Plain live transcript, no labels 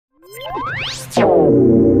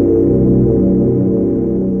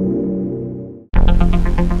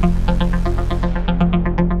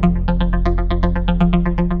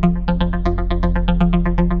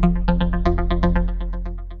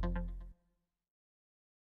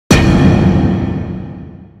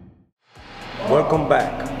Welcome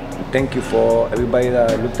back. Thank you for everybody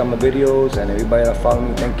that looked at my videos and everybody that followed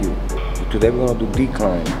me. Thank you. Today we're gonna do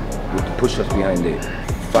decline with the push-ups behind it.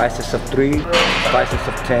 5 sets of 3, 5 sets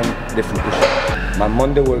of 10 different push-ups. My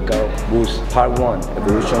Monday workout was part 1,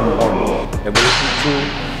 Evolution 1. Evolution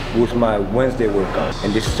 2 was my Wednesday workout.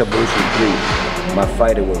 And this is Evolution 3, my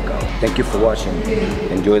Friday workout. Thank you for watching.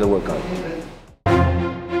 Enjoy the workout.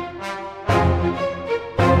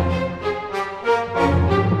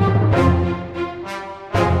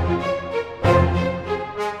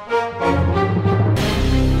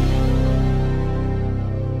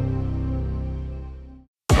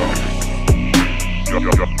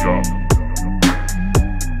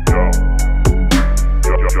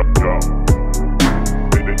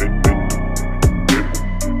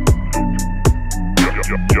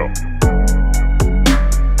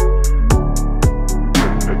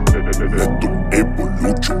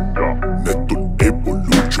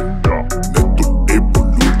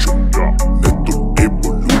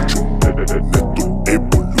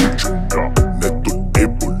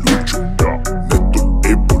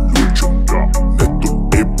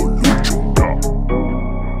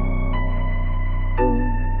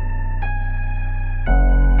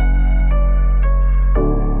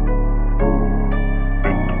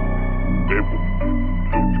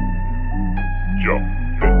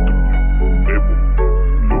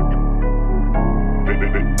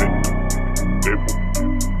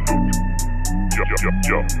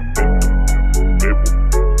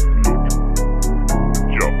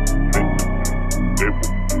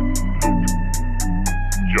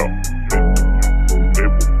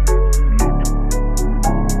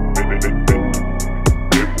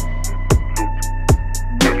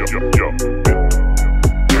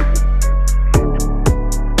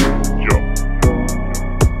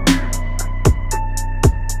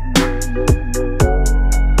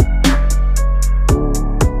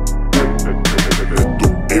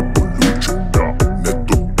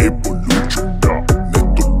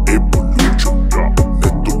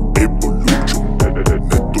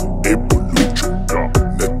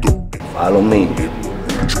 Follow me.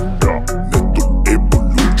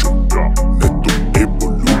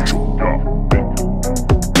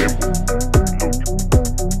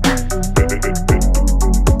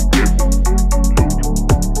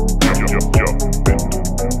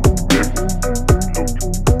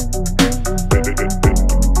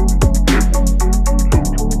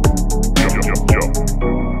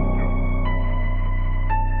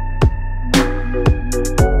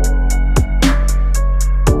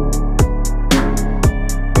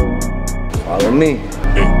 Follow me.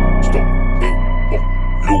 Nestor,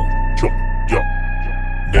 evolution, yeah.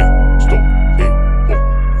 Nestor,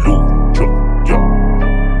 evolution, yeah.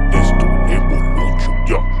 Nestor, evolution,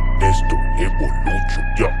 yeah. Nestor, evolution,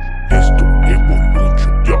 yeah. Nestor, evolution,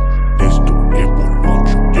 yeah. Nestor,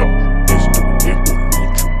 evolution, yeah. Nestor, evolution.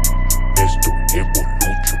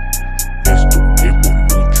 Nestor, evolution. Nestor,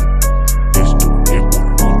 evolution. Nestor,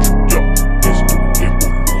 evolution, yeah. Nestor,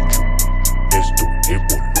 evolution. Nestor,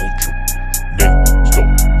 evolution.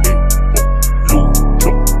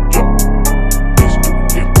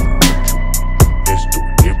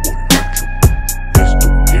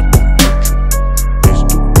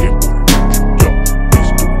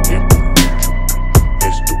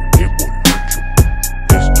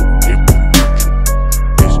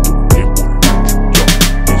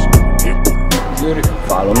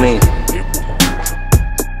 Follow me.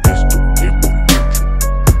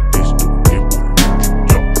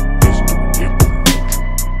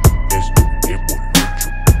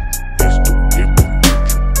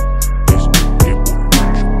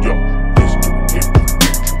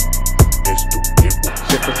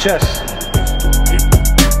 Sit for chest.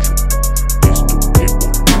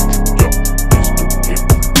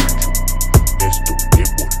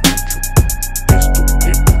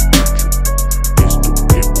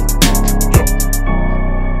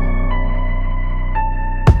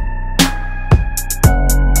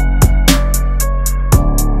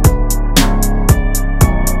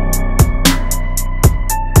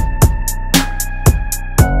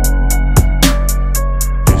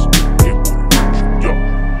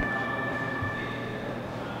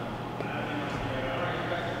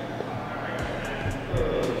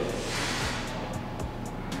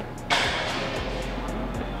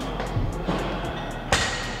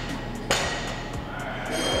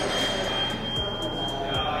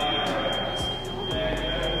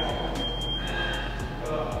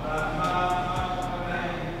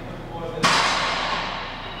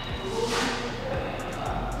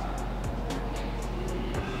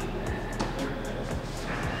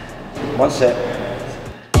 One set.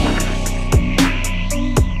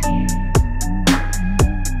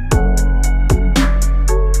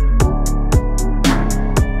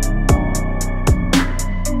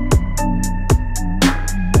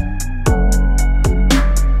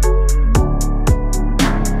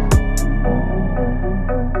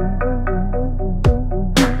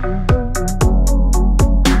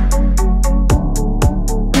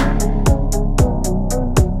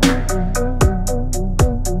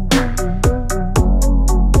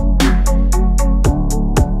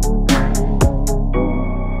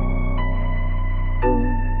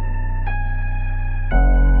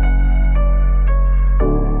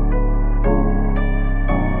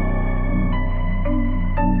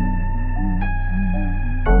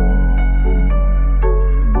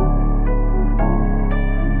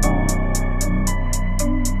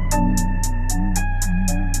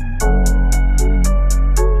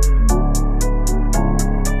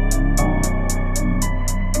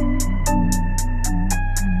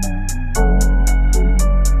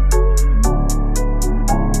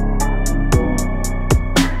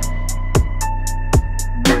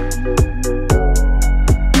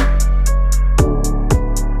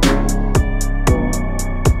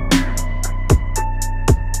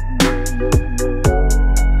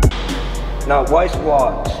 Now, why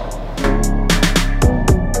squats?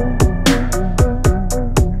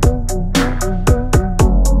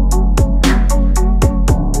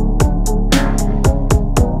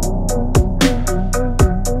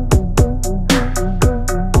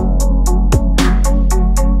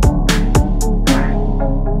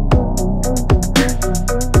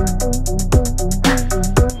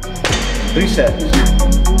 Three sets.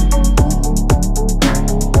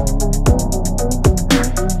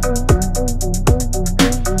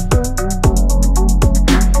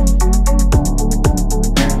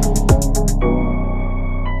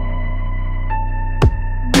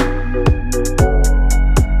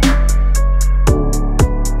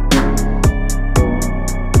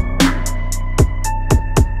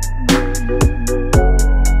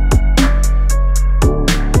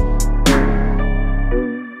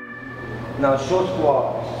 Now short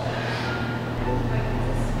squats.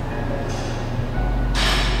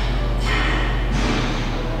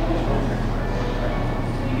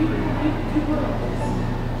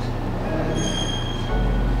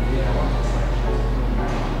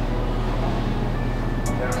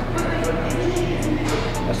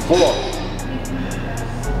 That's 4.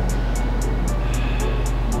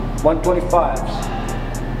 125s.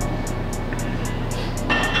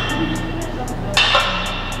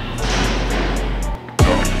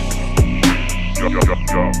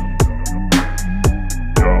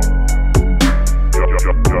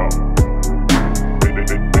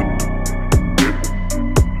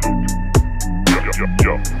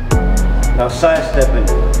 Now side stepping.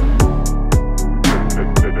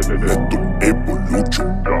 Nestor Evolution.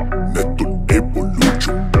 Nestor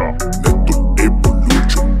Evolution. Nestor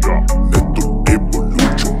Evolution. Nestor Evolution.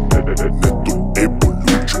 Nestor Evolution.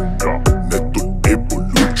 Nestor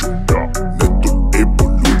Evolution. Nestor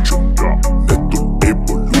Evolution. Nestor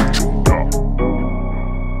Evolution.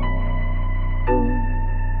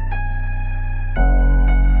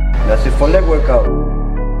 That's it for leg workout.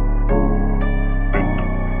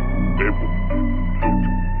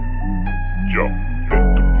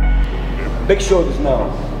 Big shoulders now.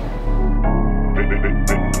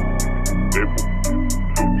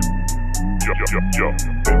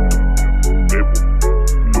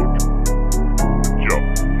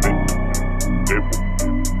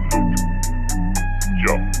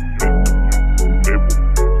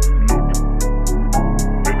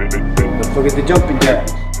 Don't forget the jumping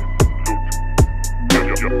jacks.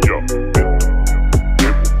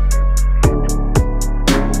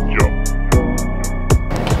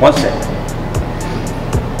 One set.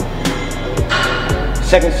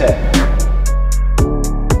 Second set.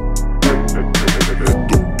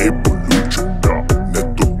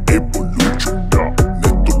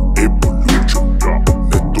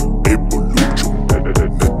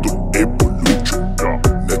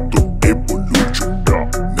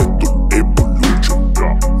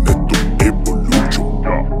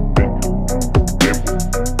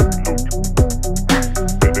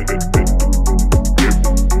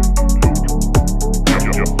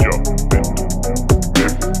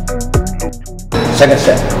 Second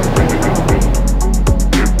set.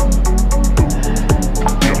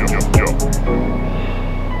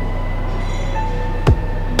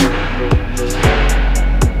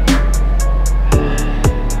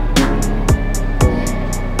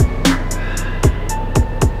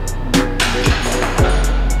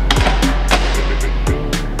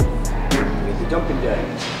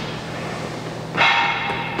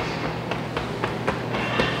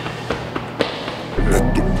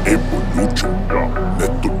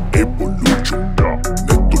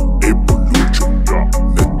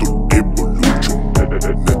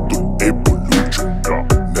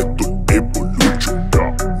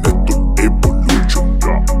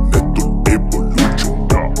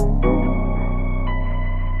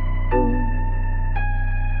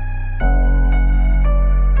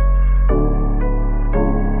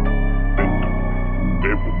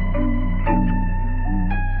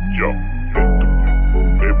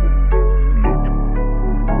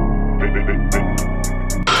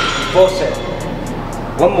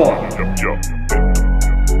 One more.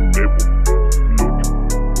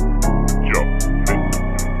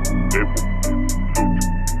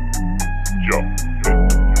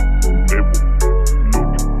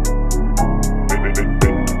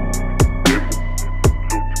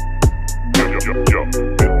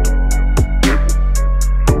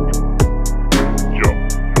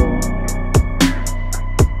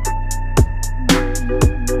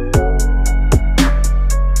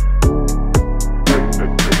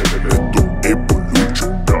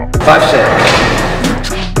 Five seconds.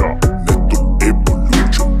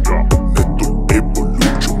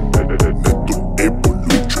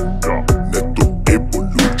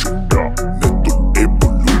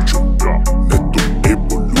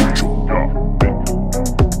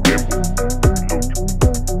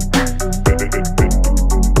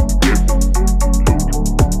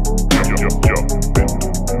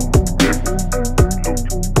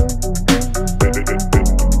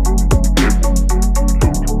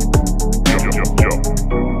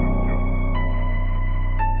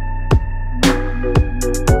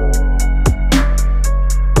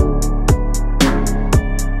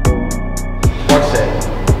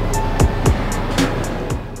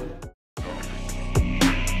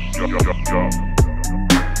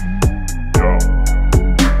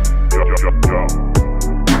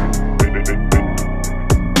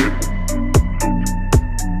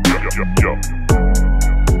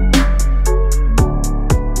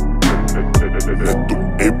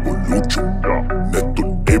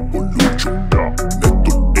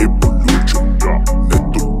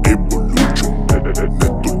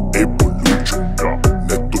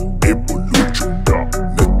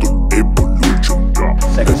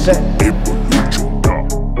 Second set.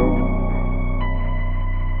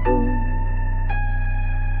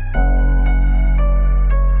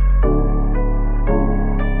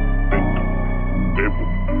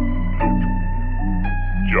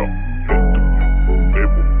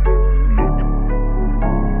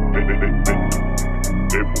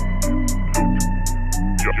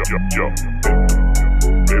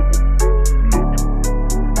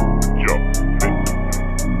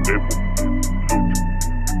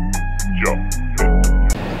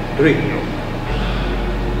 Three.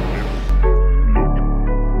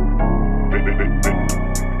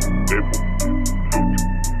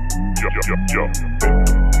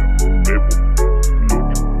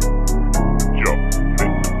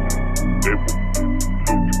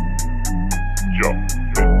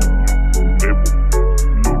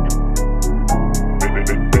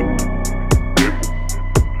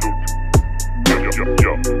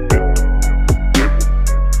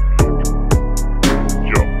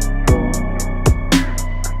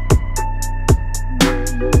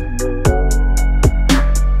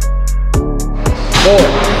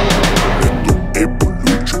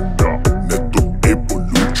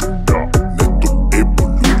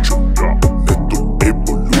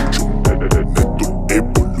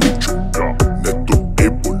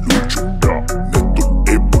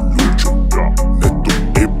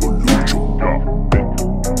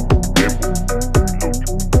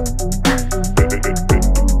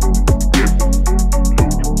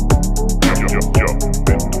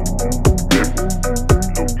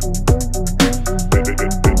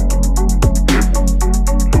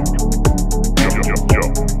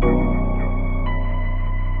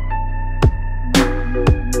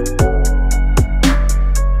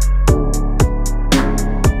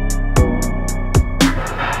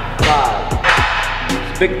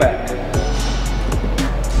 Big back.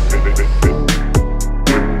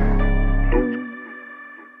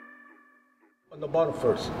 On the bottom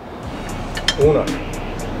first. Una.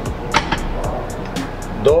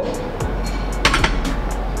 Dos.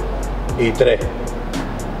 Y tres.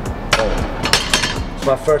 It's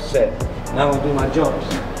my first set. Now I'm gonna do my jumps.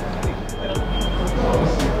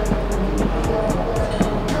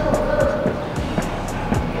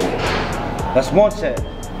 That's one set.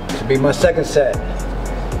 This will be my second set.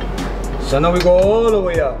 So now we go all the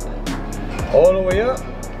way up. All the way up.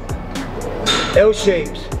 L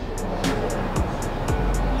shapes.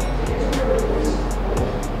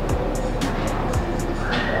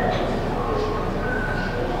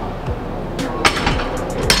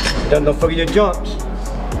 Then don't forget your jumps.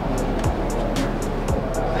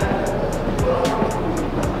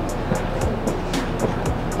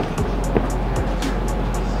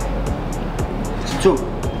 It's two.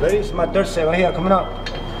 Ready? It's my third set right here coming up.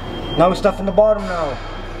 Now we stuff in the bottom now.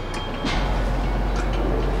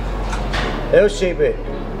 L shape it.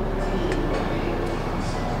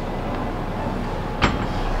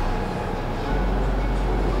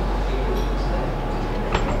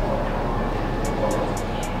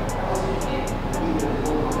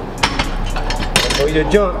 your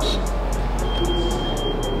jumps.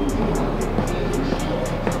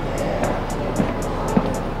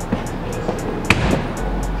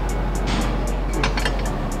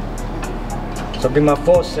 So be my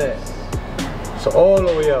 4th set. So all the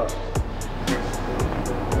way up.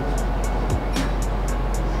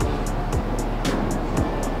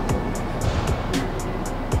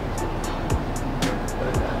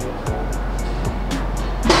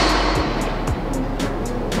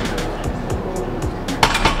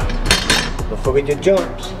 Don't forget your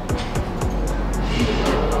jumps.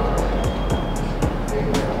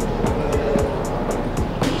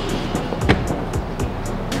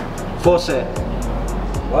 Fourth set.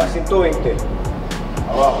 Va 120.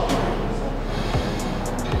 Abajo.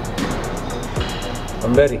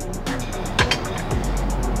 I'm ready.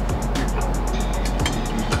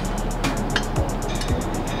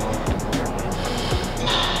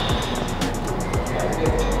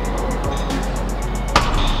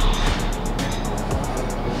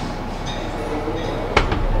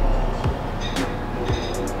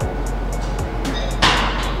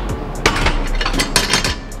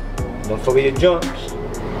 Don't forget your jumps.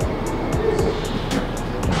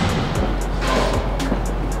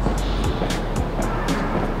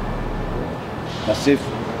 That's it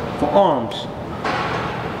for arms.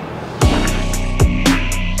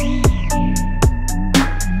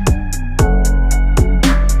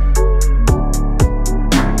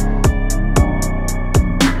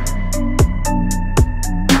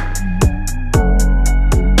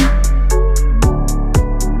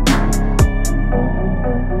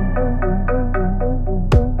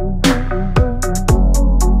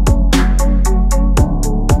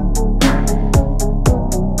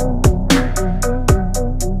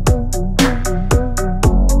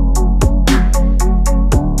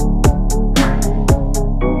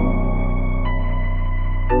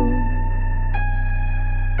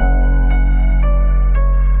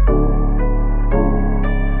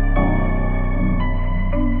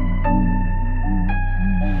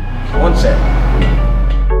 One set.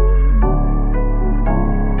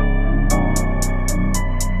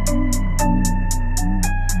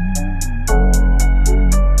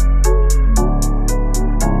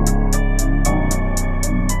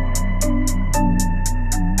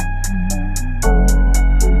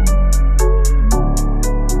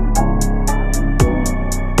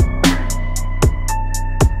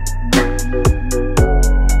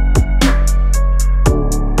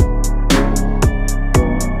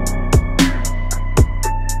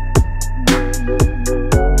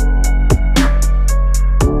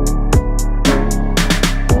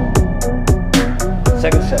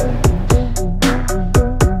 Second set.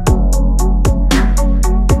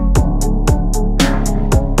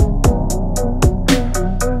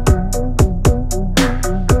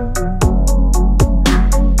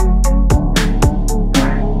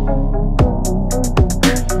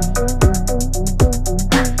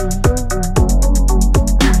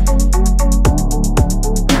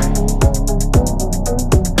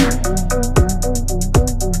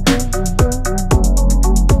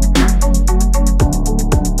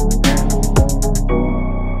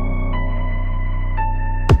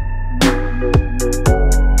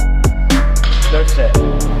 Third set.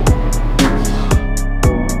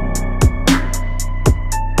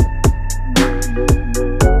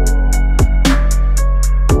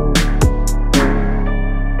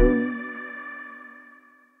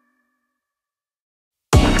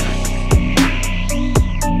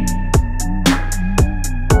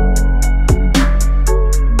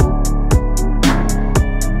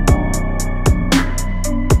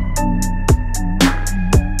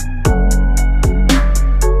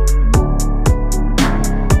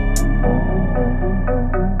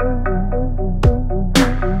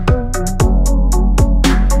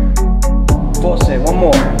 Fourth set, one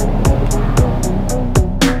more.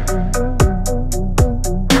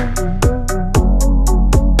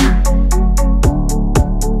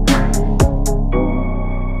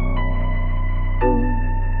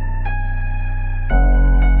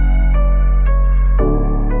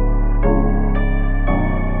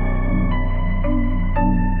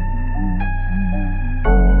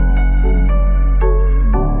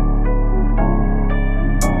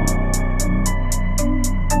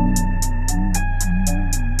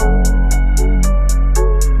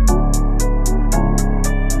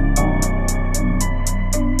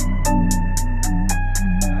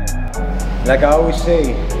 Like I always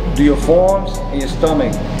say, do your forearms and your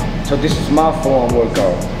stomach. So this is my forearm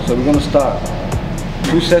workout. So we're gonna start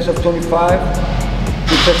 2 sets of 25,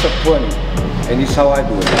 2 sets of 20. And this is how I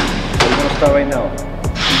do it. So we're gonna start right now.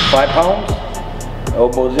 5 pounds,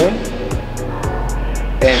 elbows in,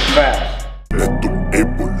 and fast. Nestor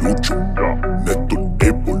Evolution, Nestor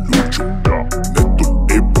Evolution, Nestor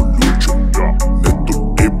Evolution, Nestor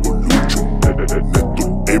Evolution, Nestor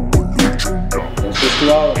Evolution. Let's switch to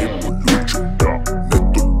all of them.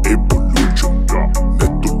 Nestor Evolution,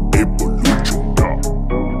 Nestor Evolution.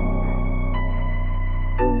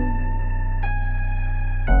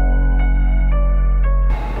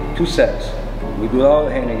 2 sets. We do it all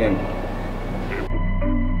hand again.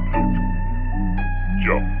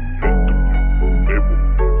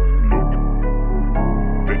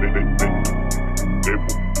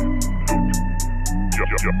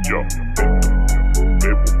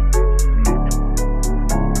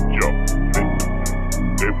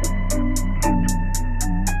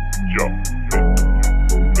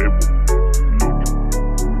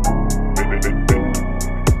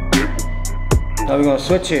 Now we're gonna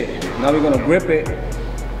switch it. Now we're gonna grip it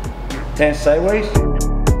 10 sideways.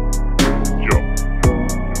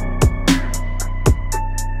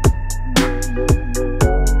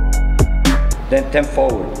 Then 10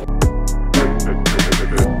 forward.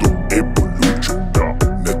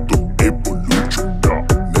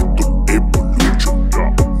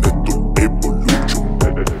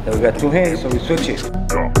 Then we got 2 hands, so we switch it.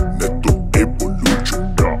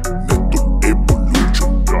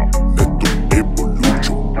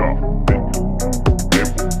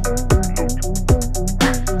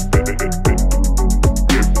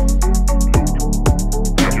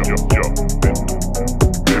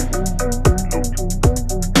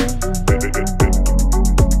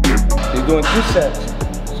 You're doing 2 sets,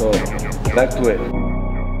 so back to it.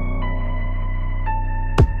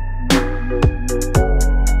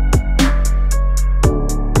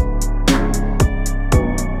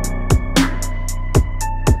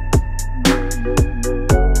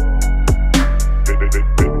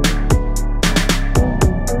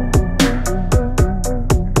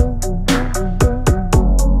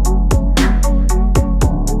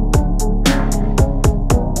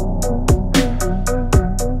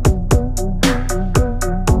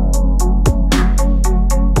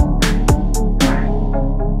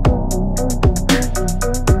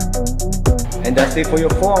 And that's it for your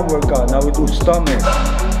forearm workout. Now we do stomach. So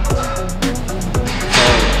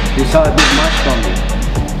this is how I do my stomach.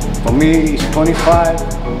 For me, it's 25.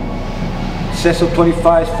 Sets of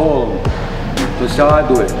 25 is full. This is how I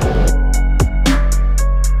do it.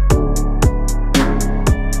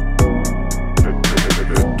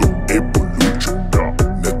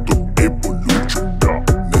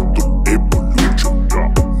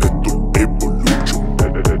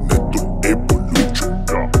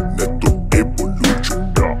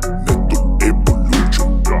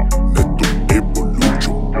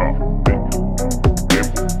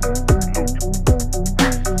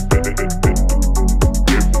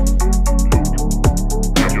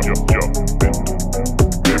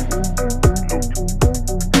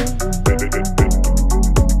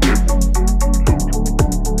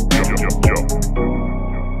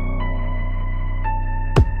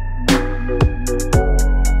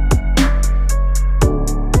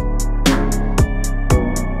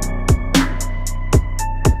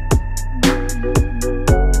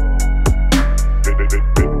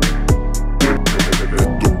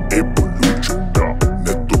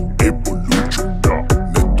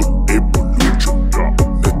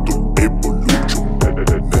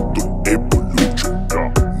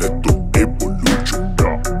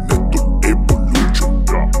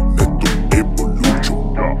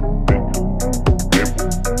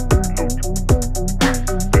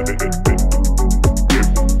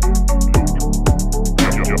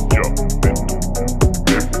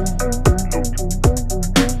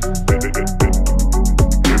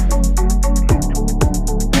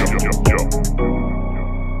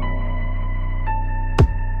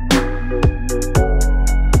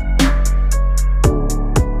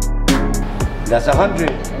 That's 100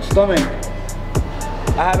 on stomach.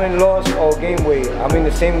 I haven't lost or gained weight. I'm in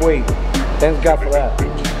the same weight. Thanks God for that.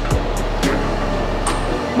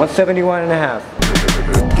 171 and a half.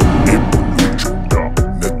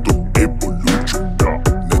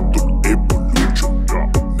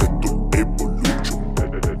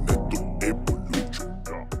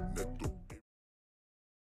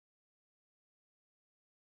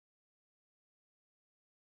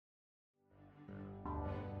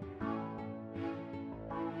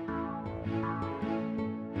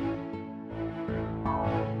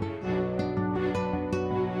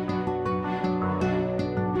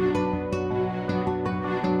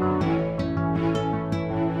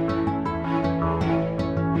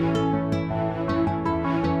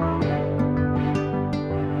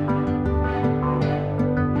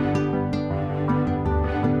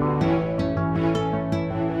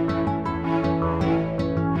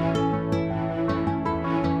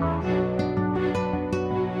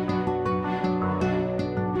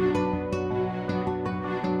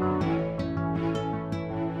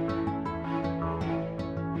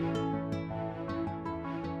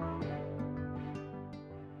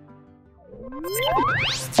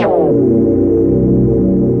 Evolution.